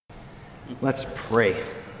Let's pray.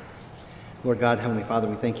 Lord God, Heavenly Father,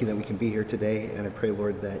 we thank you that we can be here today, and I pray,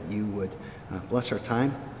 Lord, that you would bless our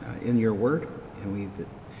time in your word, and we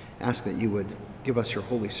ask that you would give us your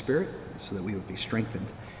Holy Spirit so that we would be strengthened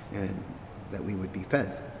and that we would be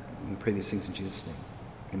fed. We pray these things in Jesus' name.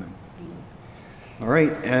 Amen. All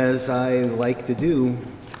right, as I like to do,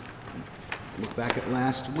 look back at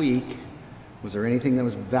last week. Was there anything that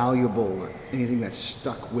was valuable, or anything that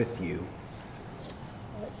stuck with you?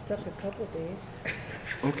 Well, it stuck a couple days.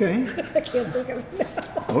 Okay. I can't think of it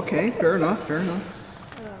now. Okay, fair enough.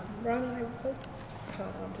 Ron and I both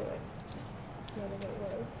caught on to it. None of it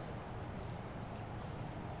was.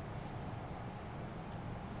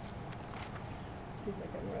 See if I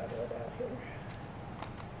can rattle it out here.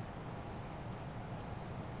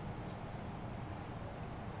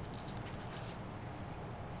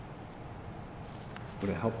 Would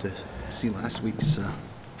it help to see last week's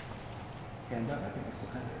handout? I think I still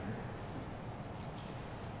have it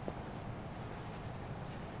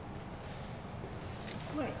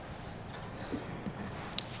here. Right.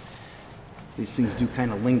 These things do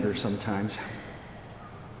kind of linger sometimes.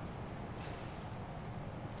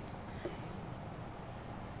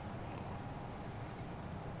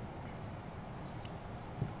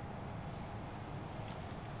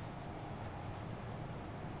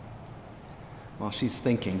 While she's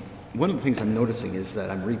thinking, one of the things I'm noticing is that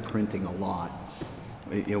I'm reprinting a lot,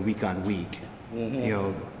 week on week.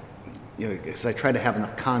 Because I try to have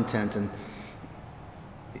enough content, and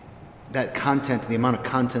that content, the amount of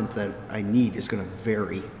content that I need is going to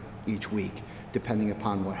vary each week, depending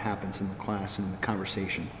upon what happens in the class and in the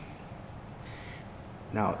conversation.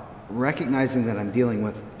 Now, recognizing that I'm dealing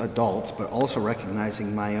with adults, but also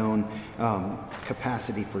recognizing my own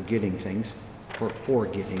capacity for getting things, for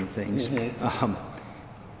forgetting things.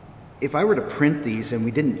 If I were to print these and we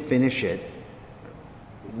didn't finish it,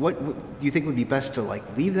 what do you think would be best to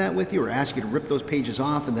leave that with you, or ask you to rip those pages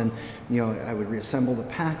off and then I would reassemble the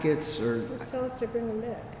packets, or Just tell us to bring them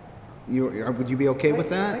back. would you be okay with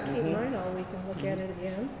that? I keep mine all week and look at it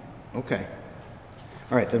again. Okay.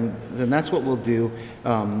 All right, then that's what we'll do,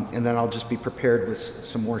 and then I'll just be prepared with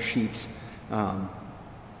some more sheets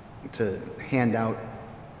to hand out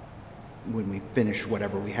when we finish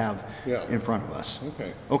whatever we have in front of us.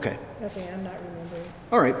 Okay. Okay, I'm not remembering.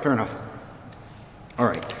 All right, fair enough. All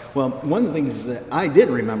right. Well, one of the things that I did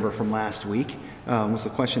remember from last week was the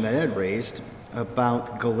question that Ed raised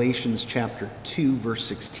about Galatians chapter 2, verse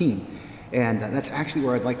 16. And that's actually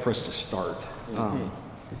where I'd like for us to start.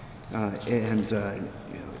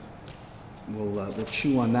 We'll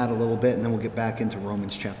chew on that a little bit, and then we'll get back into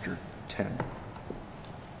Romans chapter 10.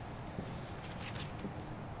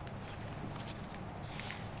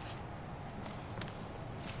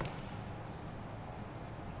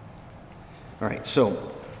 All right,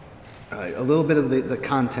 so a little bit of the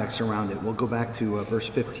context around it. We'll go back to verse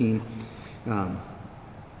 15.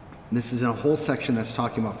 This is in a whole section that's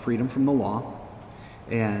talking about freedom from the law.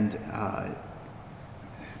 And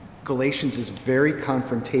Galatians is very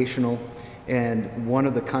confrontational. And one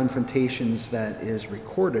of the confrontations that is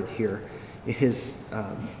recorded here is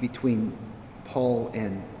between Paul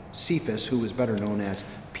and Cephas, who was better known as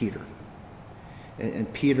Peter.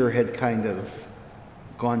 And Peter had kind of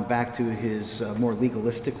gone back to his more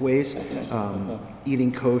legalistic ways,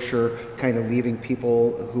 eating kosher, kind of leaving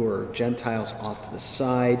people who are Gentiles off to the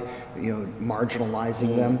side,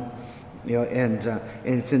 marginalizing them, and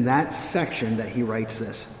it's in that section that he writes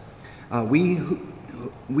this: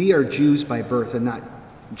 we are Jews by birth and not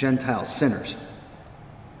Gentile sinners.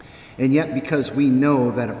 And yet, because we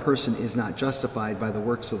know that a person is not justified by the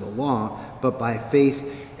works of the law, but by faith,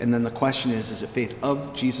 and then the question is it faith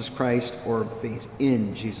of Jesus Christ or faith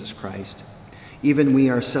in Jesus Christ? Even we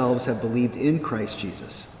ourselves have believed in Christ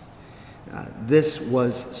Jesus. This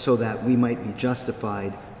was so that we might be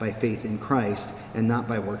justified by faith in Christ and not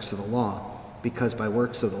by works of the law, because by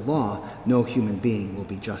works of the law, no human being will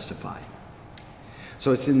be justified.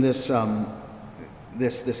 So it's in this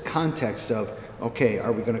this context of, okay,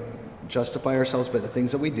 are we going to justify ourselves by the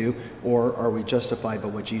things that we do, or are we justified by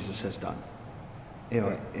what Jesus has done?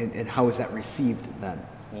 And how is that received then?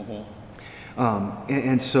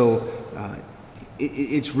 So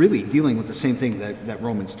it's really dealing with the same thing that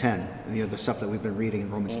Romans 10, the stuff that we've been reading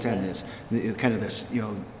in Romans 10 is kind of this,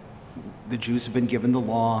 the Jews have been given the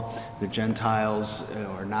law, the Gentiles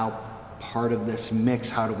are now part of this mix.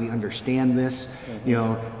 How do we understand this?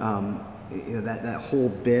 That whole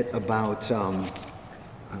bit about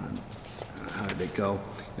how did it go?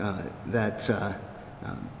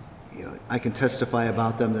 I can testify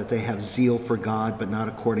about them that they have zeal for God, but not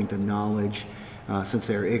according to knowledge. since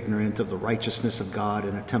they are ignorant of the righteousness of God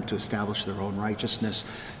and attempt to establish their own righteousness.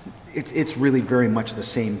 It's really very much the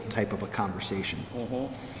same type of a conversation.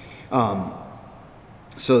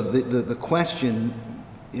 So the question,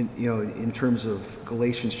 in terms of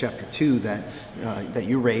Galatians chapter 2 that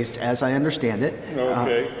you raised, as I understand it,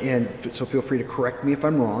 and so feel free to correct me if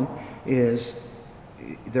I'm wrong, is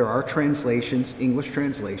there are translations, English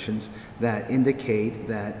translations, that indicate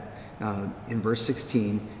that in verse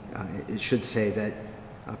 16 it should say that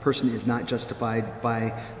a person is not justified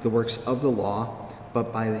by the works of the law,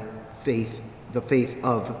 but by the faith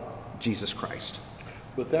of Jesus Christ.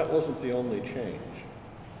 But that wasn't the only change.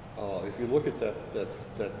 If you look at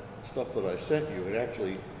that stuff that I sent you, it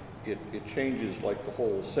actually it changes like the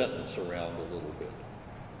whole sentence around a little bit,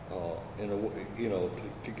 in a way,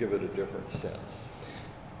 to give it a different sense.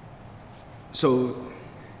 So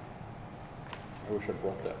I wish I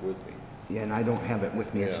brought that with me. Yeah, and I don't have it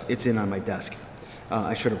with me. Yeah. It's in on my desk.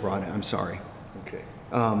 I should have brought it. I'm sorry. Okay.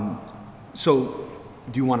 So,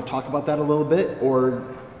 do you want to talk about that a little bit, or?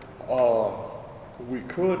 We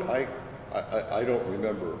could. I don't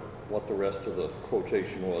remember what the rest of the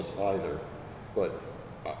quotation was either, but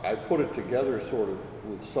I put it together sort of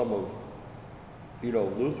with some of,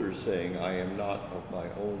 Luther saying, "I am not of my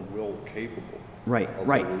own will capable of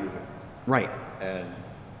believing." Right. And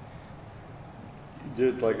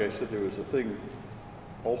like I said, there was a thing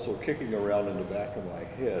also kicking around in the back of my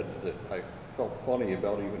head that I felt funny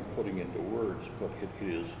about even putting into words, but it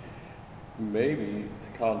is maybe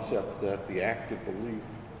the concept that the act of belief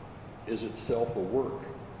is itself a work.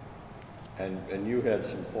 And you had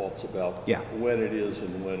some thoughts about when it is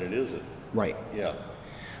and when it isn't. Right. Yeah.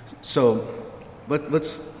 So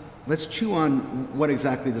let's chew on what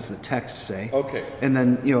exactly does the text say. Okay. And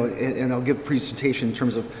then, and I'll give a presentation in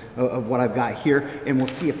terms of what I've got here, and we'll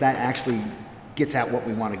see if that actually gets at what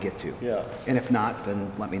we want to get to. Yeah. And if not,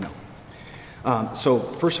 then let me know. So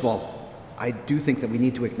first of all, I do think that we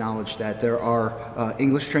need to acknowledge that there are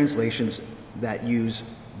English translations that use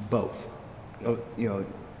both. Let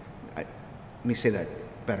me say that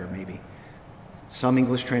better, maybe. Some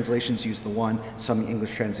English translations use the one, some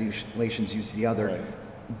English translations use the other. Right.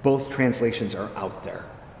 Both translations are out there,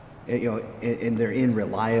 and they're in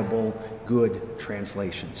reliable, good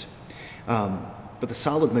translations. But the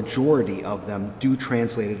solid majority of them do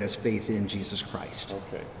translate it as faith in Jesus Christ.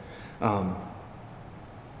 Okay.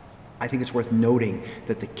 I think it's worth noting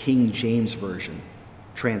that the King James Version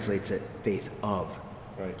translates it faith of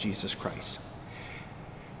Jesus Christ.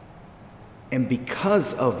 And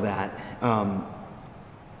because of that,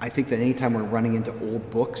 I think that anytime we're running into old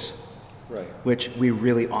books, which we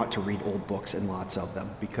really ought to read old books, and lots of them,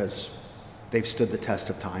 because they've stood the test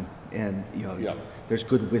of time, and there's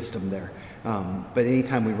good wisdom there. But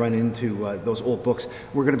anytime we run into those old books,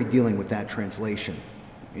 we're going to be dealing with that translation.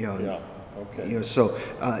 So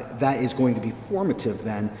that is going to be formative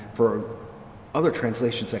then for other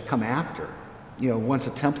translations that come after. Once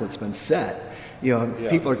a template's been set,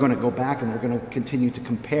 people are going to go back and they're going to continue to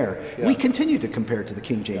compare. We continue to compare to the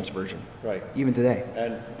King James Version, even today.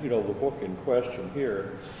 And the book in question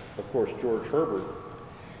here, of course, George Herbert.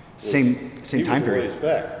 Same time period. He was a ways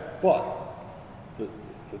back, but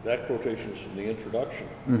that quotation is from the introduction.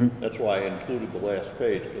 That's why I included the last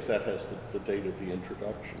page, because that has the date of the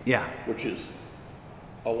introduction. Which is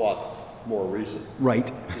a lot more recent.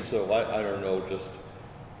 Right. So I don't know just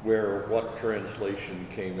what translation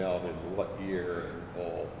came out in what year and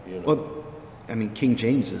all, Well, I mean, King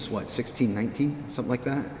James is what, 1619, something like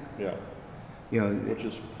that? Which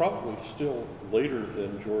is probably still later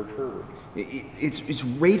than George Herbert. It's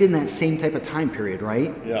right in that same type of time period,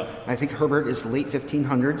 right? I think Herbert is the late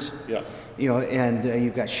 1500s. And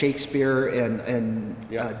you've got Shakespeare and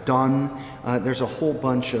Donne. There's a whole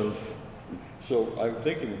bunch of. So I'm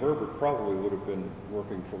thinking Herbert probably would have been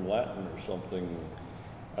working from Latin or something.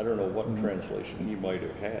 I don't know what translation he might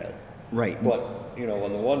have had. Right. But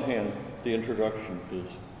on the one hand, the introduction is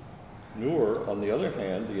newer. On the other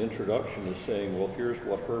hand, the introduction is saying, well, here's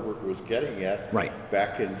what Herbert was getting at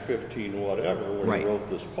back in 15 whatever when he wrote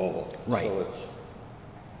this poem. So it's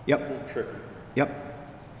a little tricky.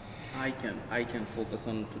 I can focus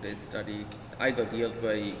on today's study. I got yelled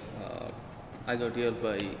by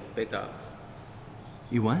Becca.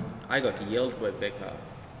 You what? I got yelled by Becca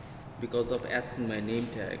because of asking my name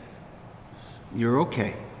tag. You're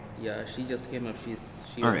okay. Yeah, she just came up. She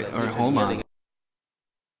all was right, like hold on.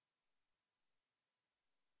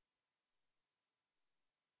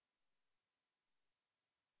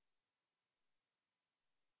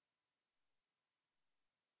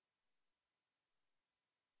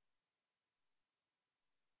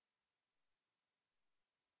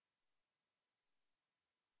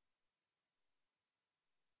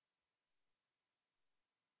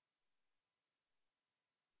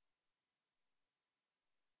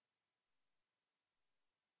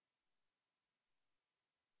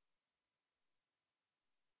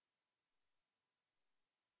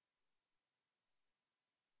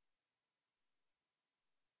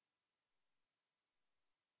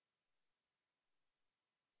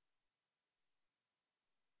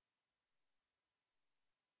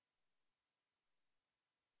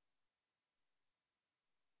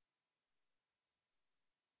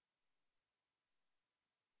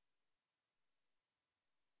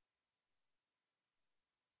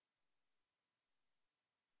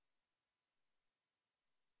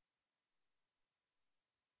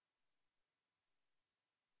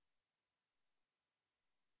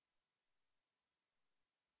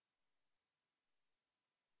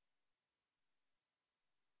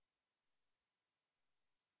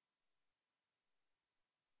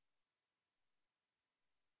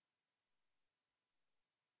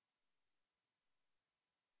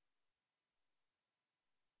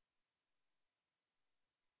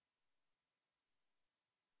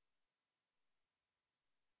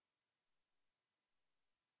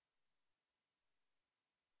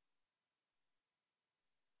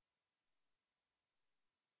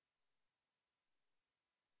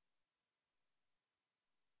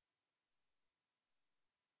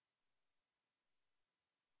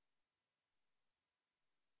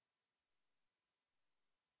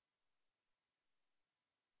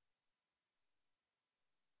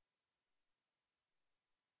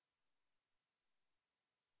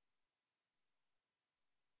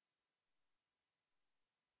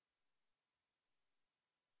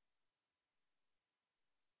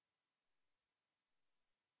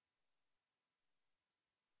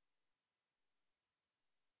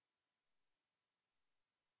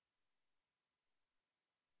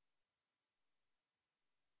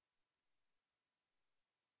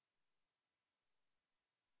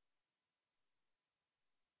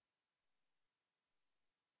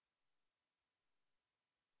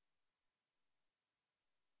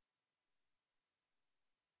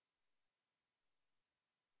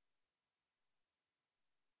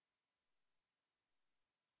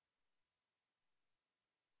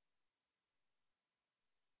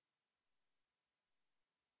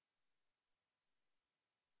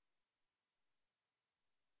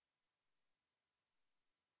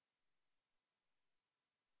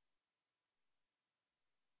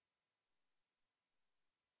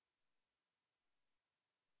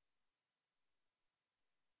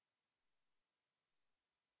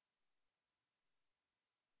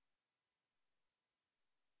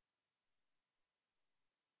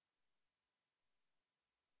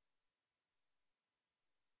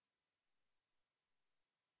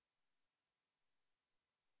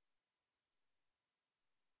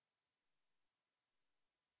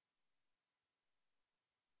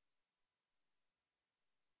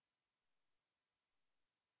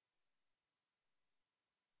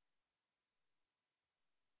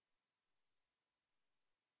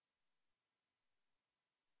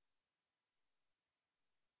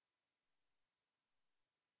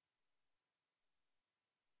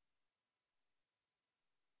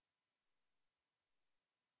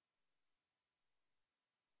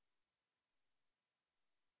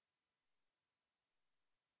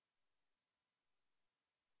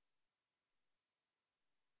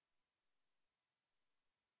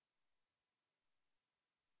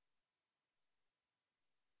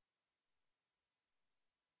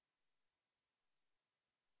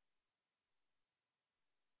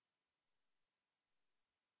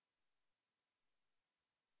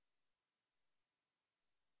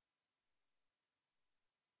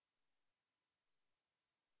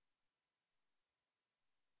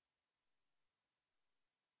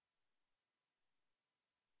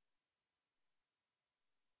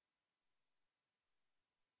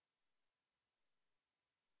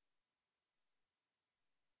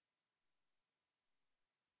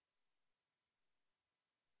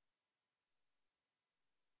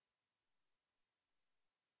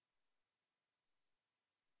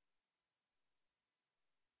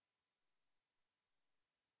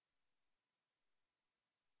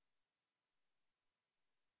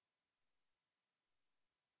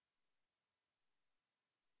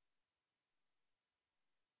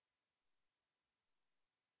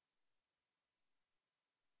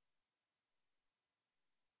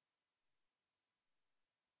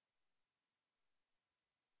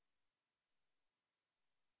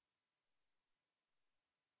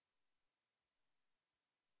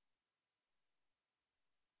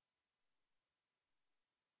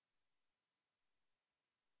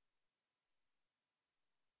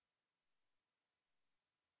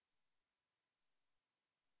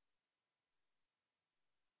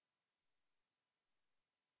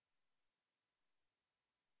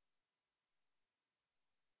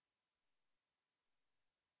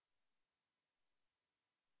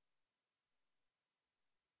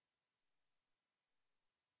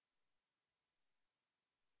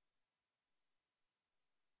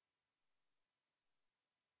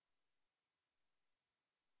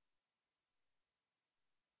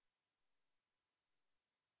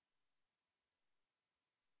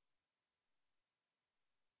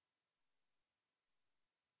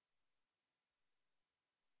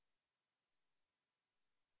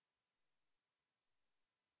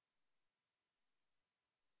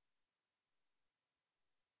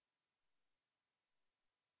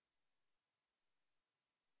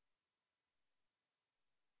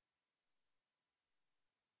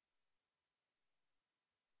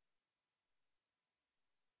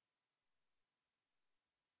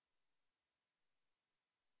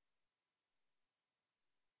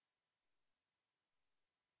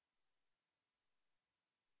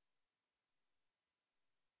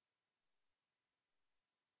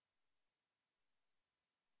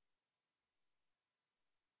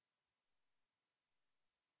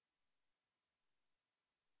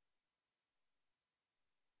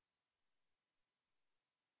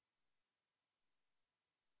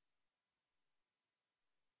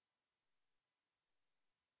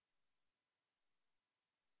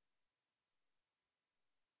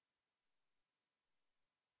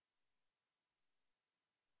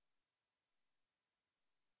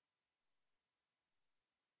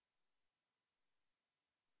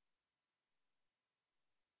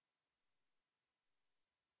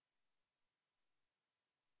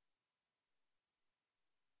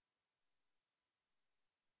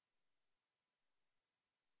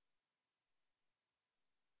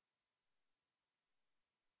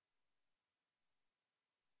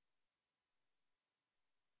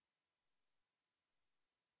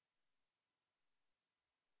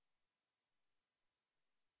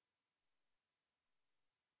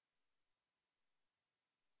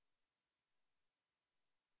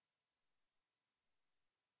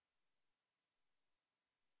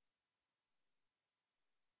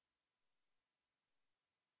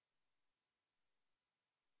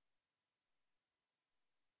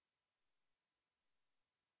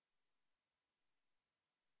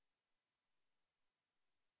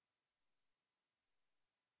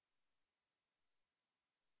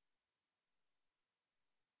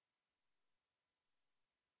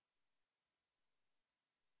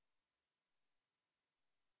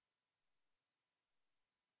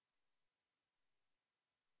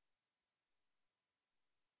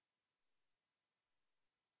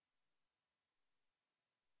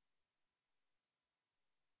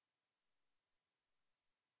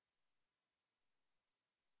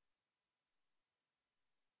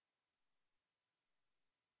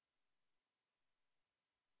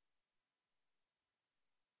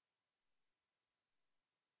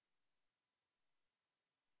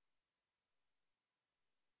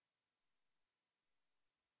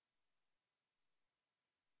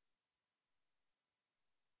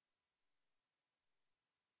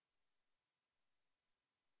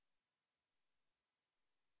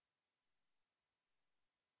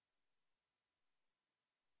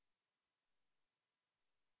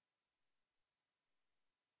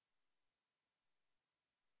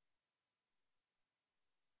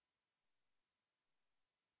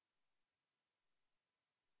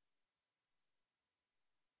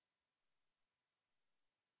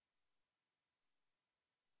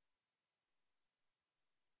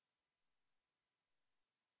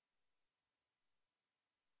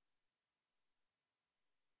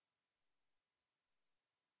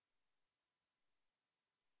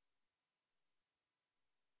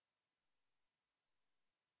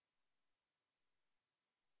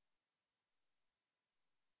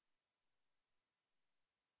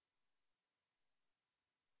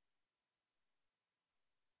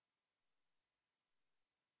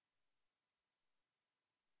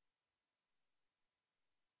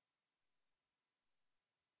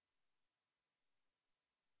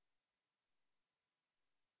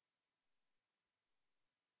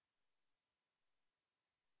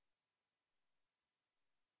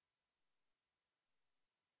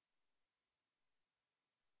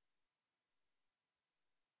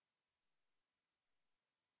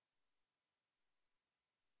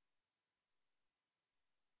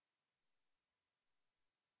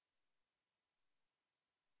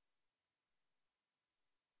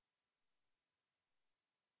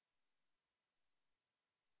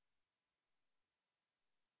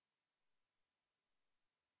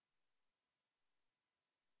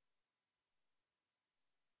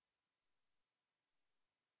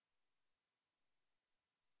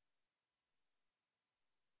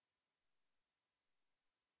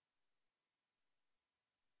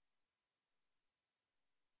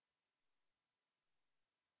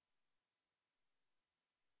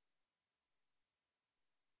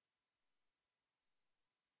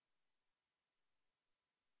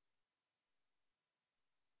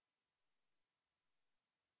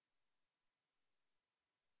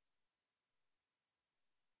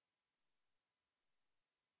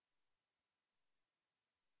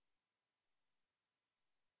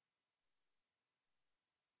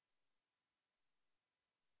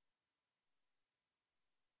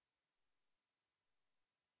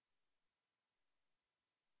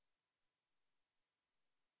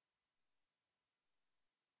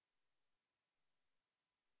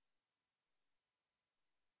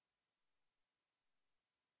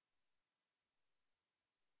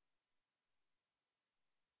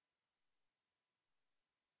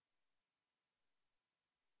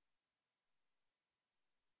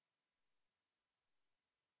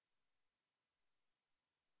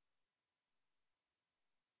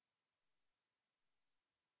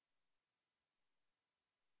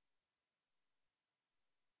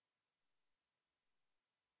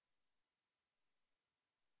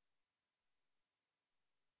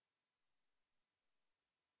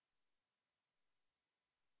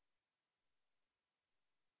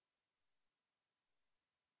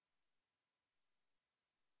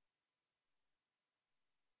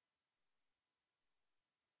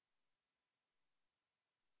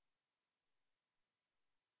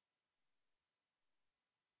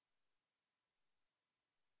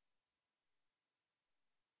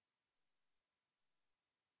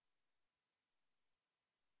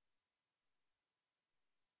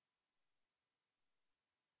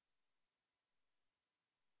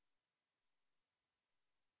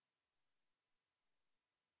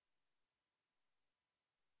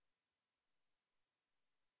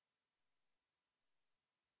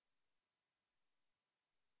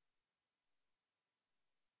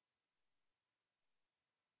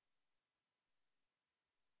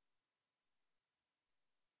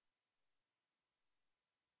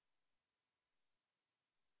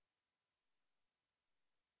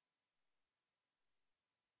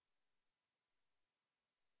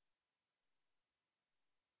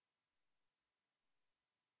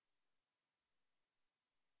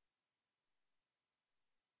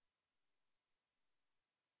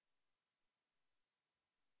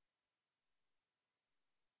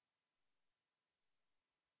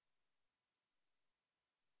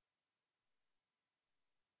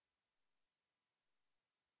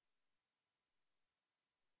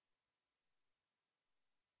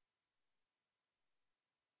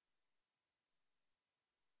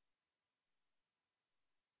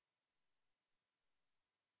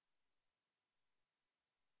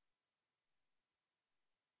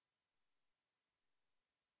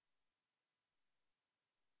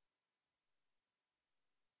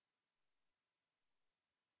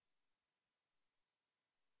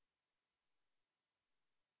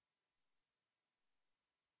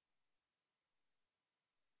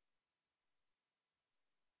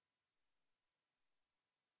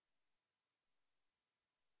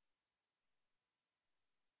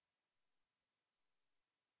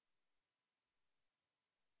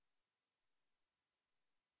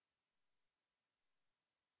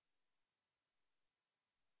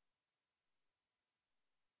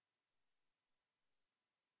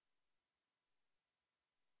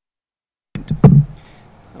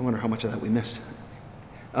 wonder how much of that we missed.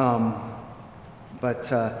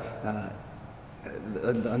 But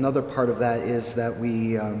another part of that is that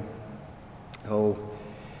we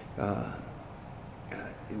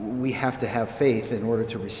have to have faith in order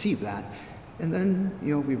to receive that. And then,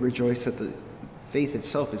 we rejoice that the faith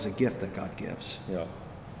itself is a gift that God gives. Yeah.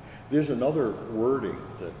 There's another wording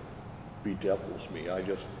that bedevils me. I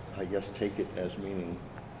guess take it as meaning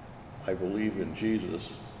I believe in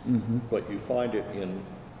Jesus, but you find it in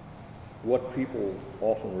what people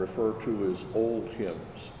often refer to as old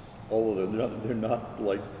hymns, although they're not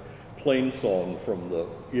like plain song from the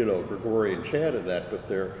Gregorian chant of that, but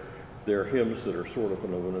they're hymns that are sort of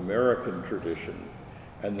an American tradition,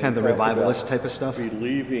 and kind of the revivalist type of stuff.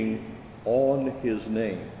 Believing on His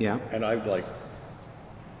name. Yeah. And I'm like,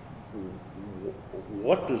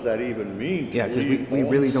 what does that even mean? Yeah, because we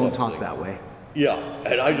really don't talk that way. Yeah,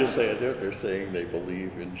 and I just say they're saying they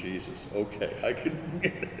believe in Jesus. Okay, I can.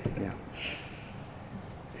 Yeah.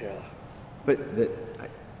 Yeah. But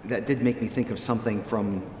that did make me think of something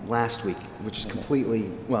from last week, which is completely,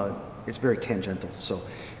 well, it's very tangential. So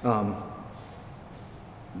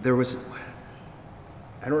there was,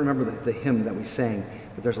 I don't remember the hymn that we sang,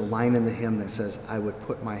 but there's a line in the hymn that says, "I would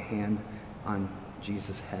put my hand on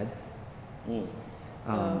Jesus' head." I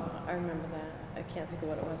remember that. I can't think of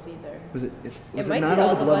what it was either. Was it Might not be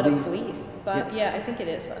all the blood of of beasts, but yeah, I think it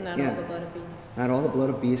is. Not all the blood of beasts. Not all the blood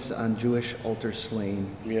of beasts on Jewish altars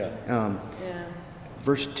slain. Yeah. Yeah.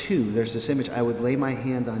 Verse 2, there's this image, "I would lay my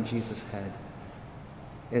hand on Jesus' head."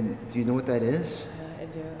 And do you know what that is? I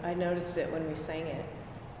do. I noticed it when we sang it,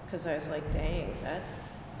 because I was like, dang, that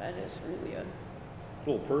is really a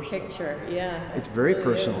little personal picture. Yeah. It's very really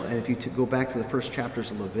personal. is. And if you go back to the first chapters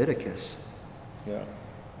of Leviticus, Yeah.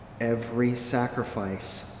 every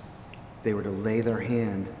sacrifice, they were to lay their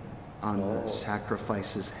hand on the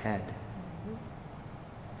sacrifice's head.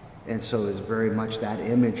 And so it's very much that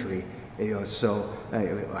imagery. So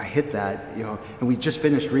I hit that, and we just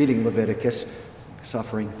finished reading Leviticus,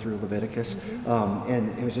 suffering through Leviticus,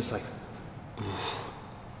 and it was just like,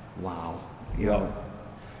 wow. Yeah.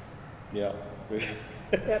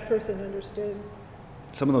 That person understood.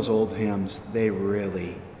 Some of those old hymns, they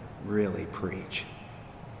really, really preach.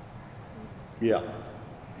 Yeah.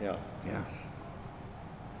 Yeah.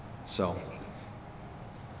 So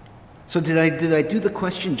did I do the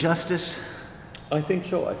question justice? I think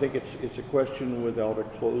so. I think it's a question without a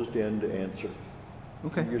closed-end answer.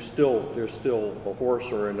 Okay. There's still a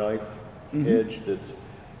horse or a knife edge that's,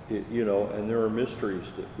 and there are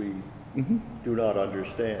mysteries that we do not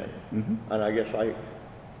understand. And I guess I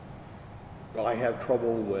have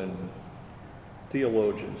trouble when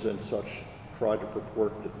theologians and such try to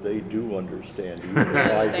purport that they do understand. Even if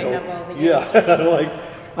I They don't. have all the answers. Like,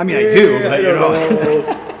 I mean, I do, but I don't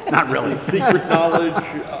know. not really. Secret knowledge,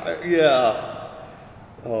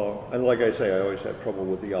 and like I say, I always have trouble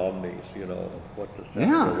with the omnis, what does that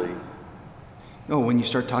really... Oh, when you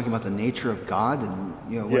start talking about the nature of God, and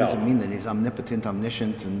what does it mean that He's omnipotent,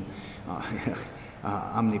 omniscient, and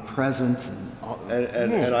omnipresent, and all,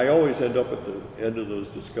 and I always end up at the end of those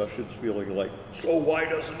discussions feeling like, so why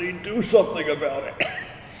doesn't He do something about it?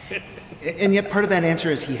 and yet part of that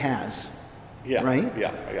answer is He has. Yeah, right?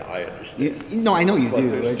 Yeah, I understand. No, I know you But do.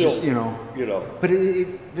 there's It's still, just, but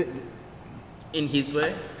In His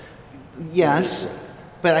way? yes,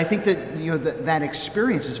 but I think that that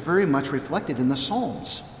experience is very much reflected in the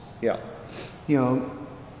Psalms. Yeah.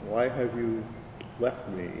 Why have you left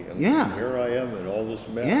me? And here I am in all this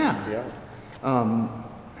mess. Yeah.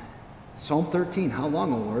 Psalm 13, "How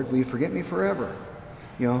long, O Lord, will you forget me forever?"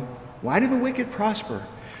 Why do the wicked prosper?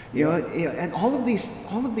 And all of these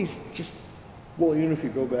just... Well, even if you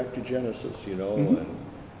go back to Genesis,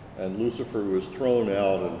 and Lucifer was thrown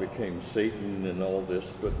out and became Satan and all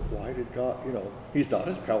this, but why did God, He's not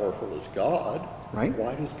as powerful as God. Right.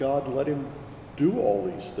 Why does God let him do all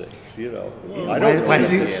these things, Well, I don't know why what does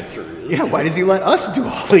he, the answer is. Yeah, why does He let us do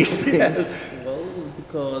all these things? Yes. Well,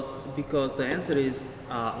 because the answer is,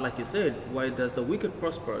 like you said, why does the wicked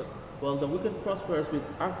prosper? Well, the wicked prospers with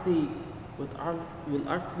earthly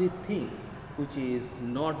things, which is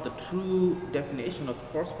not the true definition of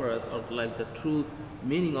prosperous, or like the true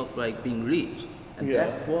meaning of like being rich. And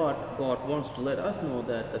that's what God wants to let us know,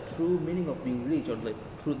 that the true meaning of being rich, or like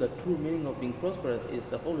the true meaning of being prosperous, is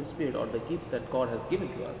the Holy Spirit, or the gift that God has given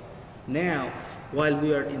to us. Now, while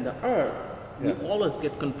we are in the earth, we always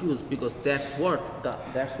get confused, because that's what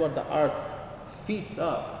the earth feeds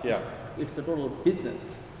up. Yeah. It's the total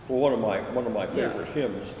business. Well, one of my favorite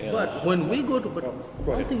hymns. But when we go to, go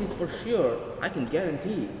one ahead. thing is for sure, I can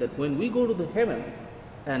guarantee that when we go to the heaven,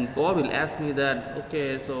 And God will ask me that,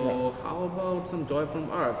 okay, so how about some joy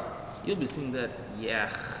from earth? You'll be saying that,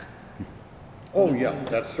 yeah. Oh, yeah,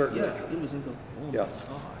 that's certainly Yeah, true. you'll be thinking, oh Yeah. my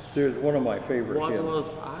gosh, There's one of my favorite what hymns. was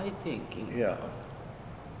I thinking? Yeah.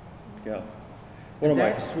 Yeah. One of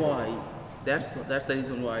my That's why, that's the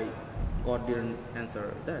reason why God didn't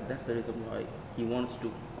answer that. That's the reason why He wants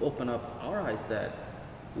to open up our eyes that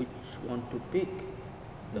which want to pick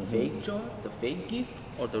the fake joy, the fake gift,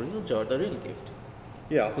 or the real joy, the real gift,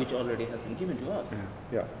 Yeah. which already has been given to us.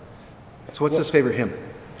 Yeah. So what's his favorite hymn?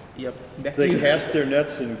 Yep. Back to They you. cast their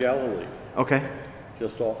nets in Galilee, Okay.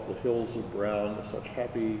 just off the hills of brown, such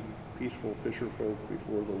happy, peaceful fisher folk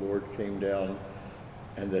before the Lord came down.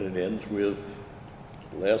 And then it ends with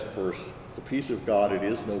the last verse, the peace of God, it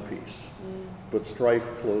is no peace, but strife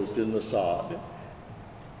closed in the sod.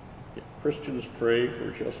 Yet Christians pray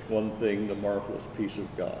for just one thing, the marvelous peace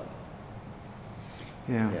of God.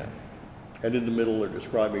 Yeah. Yeah. And in the middle, they're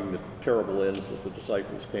describing the terrible ends that the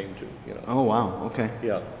disciples came to, you know. Oh, wow. Okay.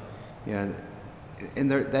 Yeah. Yeah.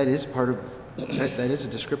 And there, that is part of, that is a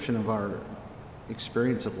description of our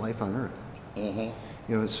experience of life on earth.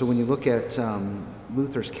 You know, so when you look at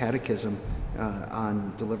Luther's catechism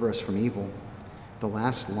on deliver us from evil, the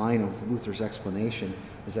last line of Luther's explanation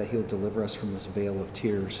is that he'll deliver us from this vale of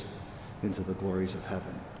tears into the glories of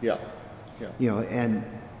heaven. Yeah. Yeah. You know, and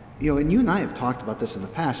you and I have talked about this in the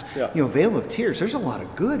past. Yeah. You know, vale of tears. There's a lot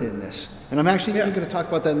of good in this, and I'm actually Yeah. even going to talk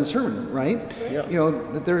about that in the sermon, right? Yeah. You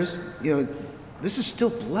know, that there's, this is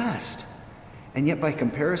still blessed, and yet by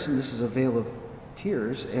comparison, this is a vale of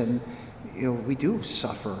tears, and we do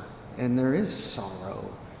suffer, and there is sorrow,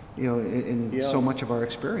 in Yeah. so much of our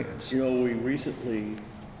experience. You know, we recently,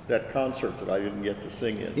 that concert that I didn't get to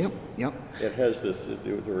sing in, Yep. it has this,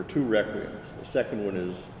 there are two requiems. The second one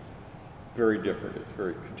is very different. It's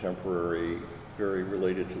very contemporary, very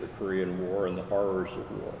related to the Korean War and the horrors of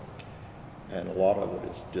war. And a lot of it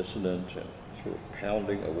is dissonant and sort of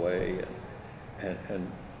pounding away. And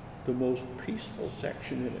the most peaceful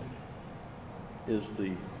section in it is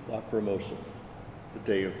the Lacrimosa, the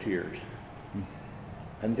Day of Tears.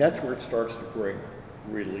 And that's where it starts to bring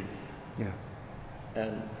relief. Yeah.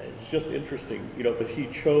 And it's just interesting, that he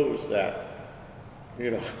chose that,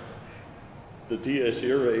 the Dies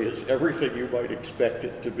Irae is everything you might expect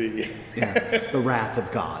it to be. Yeah. The wrath of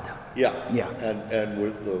God. Yeah. Yeah. And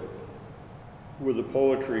with the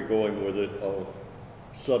poetry going with it of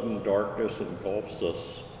sudden darkness engulfs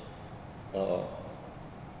us,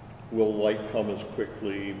 will light come as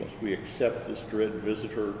quickly? Must we accept this dread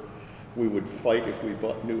visitor? We would fight if we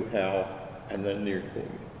but knew how. And then they're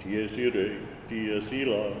going, Dies Irae, Dies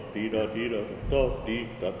Illa, di-da, di-da, da,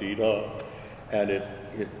 di-da, di-da. And it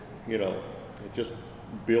just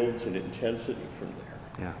builds an intensity from there.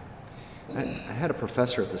 Yeah. I had a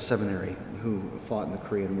professor at the seminary who fought in the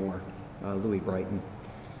Korean War, Louis Brighton,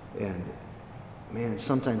 and man,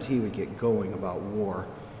 sometimes he would get going about war,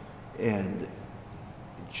 and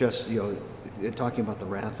just talking about the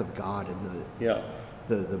wrath of God and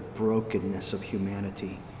the brokenness of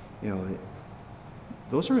humanity.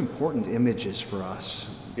 Those are important images for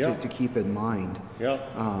us to keep in mind. Yeah.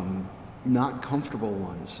 Not comfortable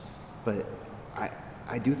ones, but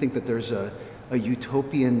I do think that there's a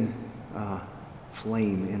utopian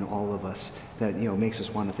flame in all of us that makes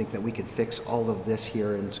us want to think that we can fix all of this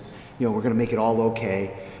here, and we're going to make it all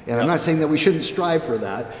okay. And I'm not saying that we shouldn't strive for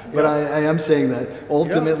that, but I am saying that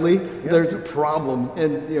ultimately there's a problem,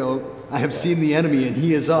 and I have seen the enemy, and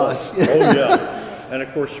he is us. Oh yeah. And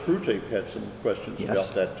of course, Screwtape had some questions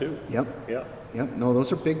about that too. Yep. Yeah. Yep. No,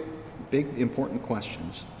 those are big, important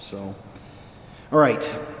questions. So, all right.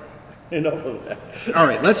 Enough of that. All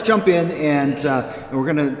right, let's jump in, and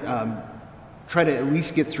we're going to try to at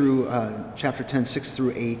least get through chapter 10, 6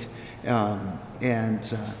 through 8.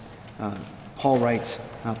 Paul writes,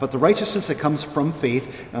 but the righteousness that comes from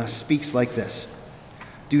faith speaks like this.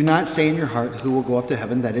 Do not say in your heart, who will go up to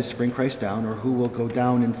heaven, that is to bring Christ down, or who will go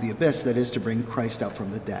down into the abyss, that is to bring Christ up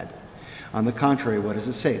from the dead. On the contrary, what does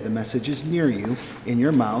it say? The message is near you, in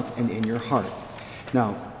your mouth and in your heart.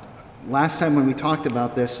 Now, last time when we talked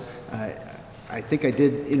about this, I think I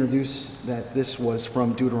did introduce that this was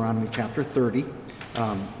from Deuteronomy chapter 30,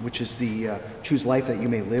 which is the choose life that you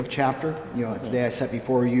may live chapter. Today I set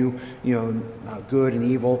before you, good and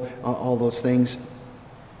evil, all those things.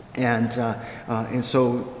 And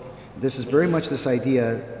so this is very much this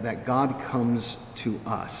idea that God comes to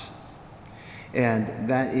us. And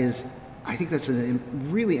that is, I think that's a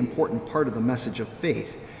really important part of the message of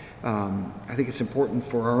faith. I think it's important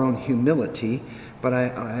for our own humility, but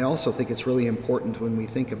I also think it's really important when we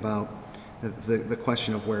think about the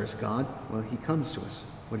question of where is God? Well, he comes to us.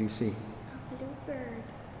 What do you see? A bluebird.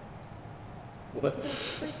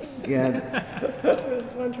 Yeah, There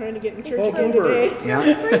was one trying to get in church Oh, Sunday. Bluebird. yeah,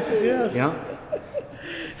 Yes. yeah.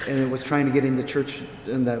 And it was trying to get into church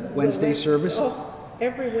in the Wednesday service. Oh,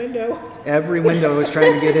 every window. Every window was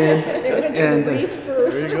trying to get in. They went to And the wreath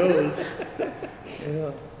There first. he goes.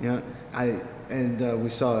 Yeah. yeah, we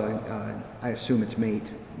saw, I assume it's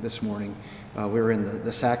mate this morning. We were in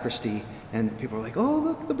the sacristy, and people were like, "Oh,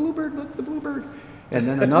 look, the bluebird, look, the bluebird." And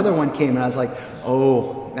then another one came, and I was like,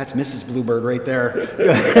 "Oh, that's Mrs. Bluebird right there."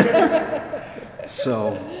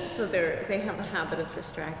 So So they have a habit of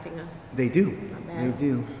distracting us. they do. Not They bad.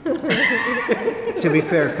 do. To be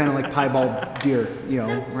fair, kind of like piebald deer,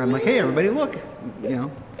 where I'm like, "Hey, everybody, look,"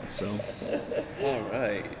 So, All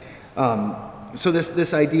right. so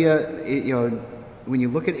this idea, when you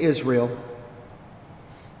look at Israel,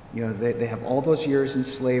 they have all those years in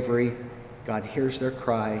slavery. God hears their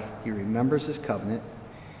cry. He remembers his covenant,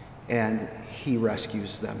 and he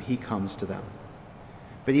rescues them. He comes to them.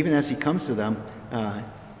 But even as he comes to them,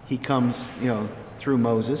 he comes, through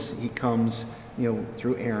Moses. He comes,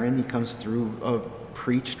 through Aaron. He comes through a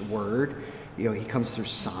preached word. He comes through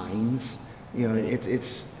signs.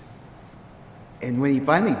 It's and when he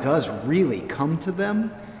finally does really come to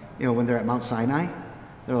them, when they're at Mount Sinai,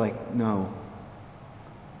 they're like, no,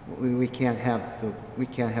 we can't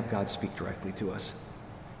have God speak directly to us.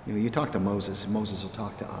 You talk to Moses, and Moses will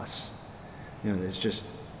talk to us. It's just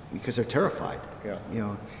because they're terrified. Yeah.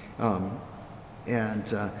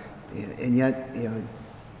 And yet,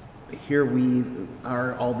 here we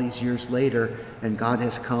are all these years later, and God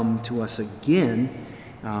has come to us again.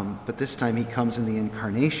 But this time, He comes in the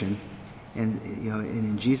incarnation, and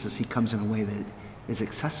in Jesus, He comes in a way that is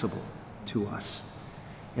accessible to us.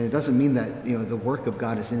 And it doesn't mean that the work of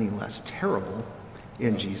God is any less terrible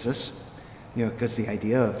in Jesus, because the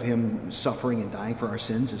idea of Him suffering and dying for our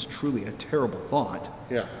sins is truly a terrible thought.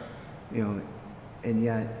 Yeah. And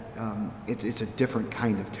yet it's a different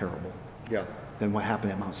kind of terrible Yeah. than what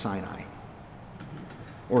happened at Mount Sinai,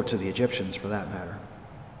 or to the Egyptians for that matter.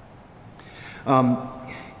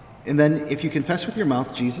 And then if you confess with your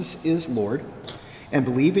mouth Jesus is Lord and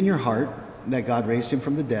believe in your heart that God raised Him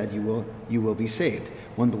from the dead, you will be saved.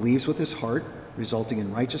 One believes with his heart, resulting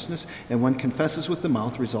in righteousness, and one confesses with the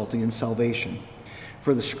mouth, resulting in salvation.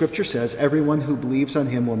 For the Scripture says, everyone who believes on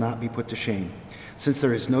Him will not be put to shame, since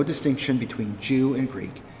there is no distinction between Jew and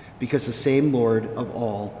Greek, because the same Lord of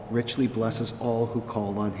all richly blesses all who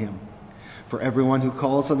call on Him. For everyone who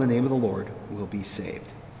calls on the name of the Lord will be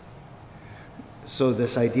saved. So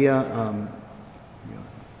this idea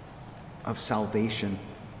of salvation,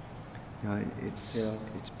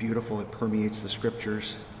 it's beautiful. It permeates the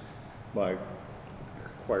Scriptures. My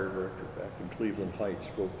choir director back in Cleveland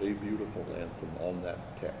Heights wrote a beautiful anthem on that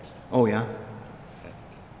text. Oh yeah.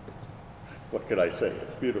 What could I say?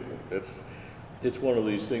 It's beautiful. It's one of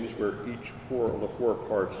these things where each of the four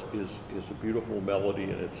parts is a beautiful melody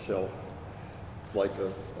in itself, like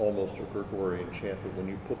almost a Gregorian chant. But when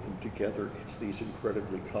you put them together, it's these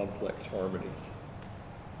incredibly complex harmonies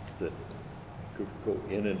that could go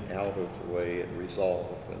in and out of the way and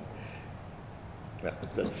resolve. And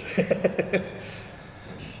that's.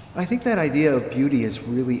 I think that idea of beauty is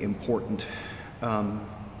really important. I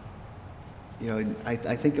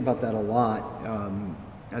think about that a lot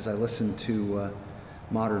as I listen to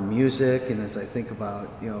modern music, and as I think about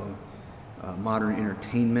modern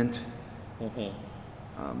entertainment.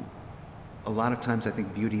 Mm-hmm. A lot of times I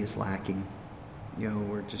think beauty is lacking.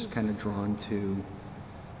 We're just kind of drawn to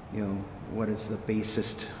what is the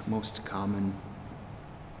basest, most common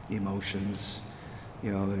emotions.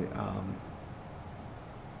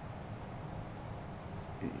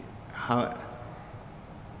 How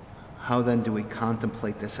then do we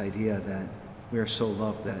contemplate this idea that we are so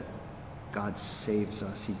loved that God saves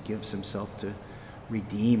us, He gives Himself to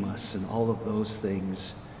redeem us, and all of those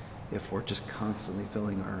things, if we're just constantly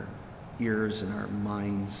filling our ears and our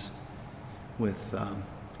minds with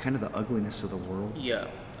kind of the ugliness of the world? Yeah,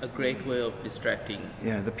 a great way of distracting.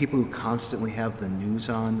 Yeah, the people who constantly have the news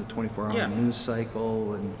on, the 24-hour news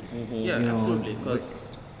cycle, and Yeah, absolutely. Because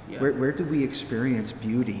where do we experience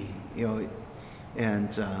beauty?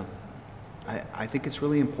 And I think it's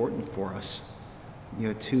really important for us,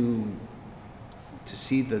 to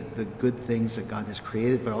see the good things that God has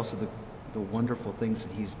created, but also the wonderful things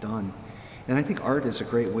that He's done. And I think art is a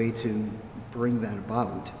great way to bring that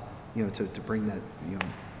about, to bring that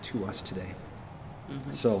to us today.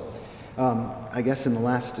 Mm-hmm. So I guess in the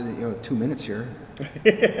last 2 minutes here,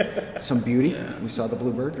 some beauty. We saw the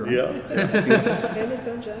bluebird, right? Yeah. And the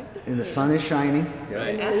sunshine. And the sun is shining.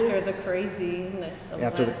 After the craziness of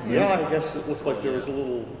After the- last Yeah, night. I guess it looked like there was a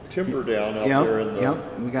little timber down out Yep, there in the.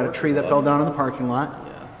 yep. We got a tree that parking fell lot. down in the parking lot.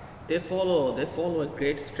 Yeah, they follow a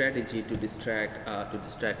great strategy to distract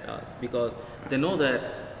us, because they know that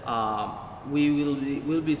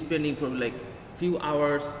we'll be spending probably like few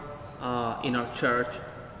hours in our church,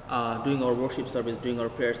 doing our worship service, doing our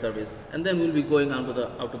prayer service, and then we'll be going out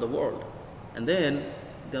to the world, and then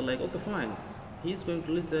they're like, okay, fine, he's going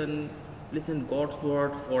to listen God's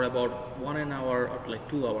word for about 1 hour or like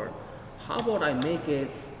 2 hours. How about I make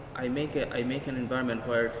an environment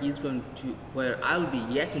where where I'll be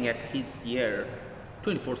yakking at his ear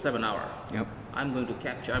 24/7 hour. Yep. I'm going to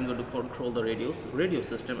control the radio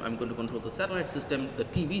system, I'm going to control the satellite system, the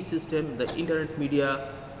TV system, the internet media,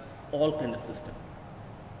 all kind of system.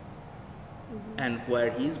 And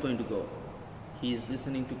where he's going to go, he's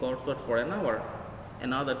listening to God's word for an hour.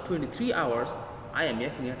 Another 23 hours, I am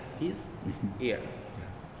yakking at his ear.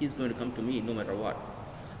 He's going to come to me no matter what.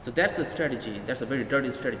 So that's the strategy. That's a very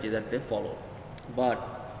dirty strategy that they follow. But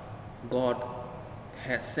God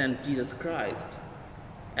has sent Jesus Christ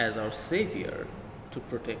as our Savior to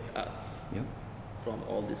protect us Yep. from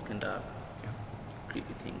all these kind of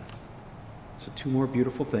creepy things. So 2 more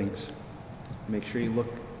beautiful things. Make sure you look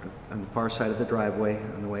on the far side of the driveway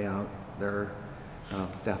on the way out. There are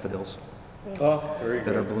daffodils Oh, very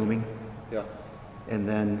that are good. blooming. Yeah. And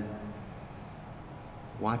then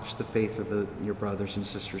watch the faith of your brothers and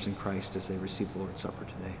sisters in Christ as they receive the Lord's Supper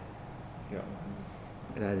today. Yeah.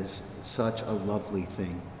 That is such a lovely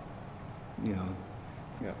thing. Yeah.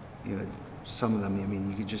 Some of them, I mean,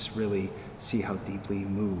 you could just really see how deeply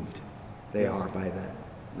moved they are by that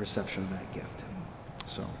reception of that gift.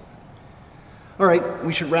 So, all right,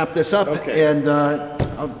 we should wrap this up, Okay. and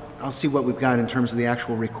I'll see what we've got in terms of the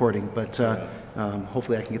actual recording, but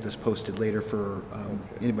hopefully I can get this posted later for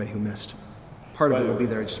anybody who missed. Part of it will be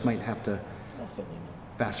there, I just might have to I'll fill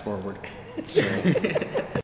in. fast forward. So.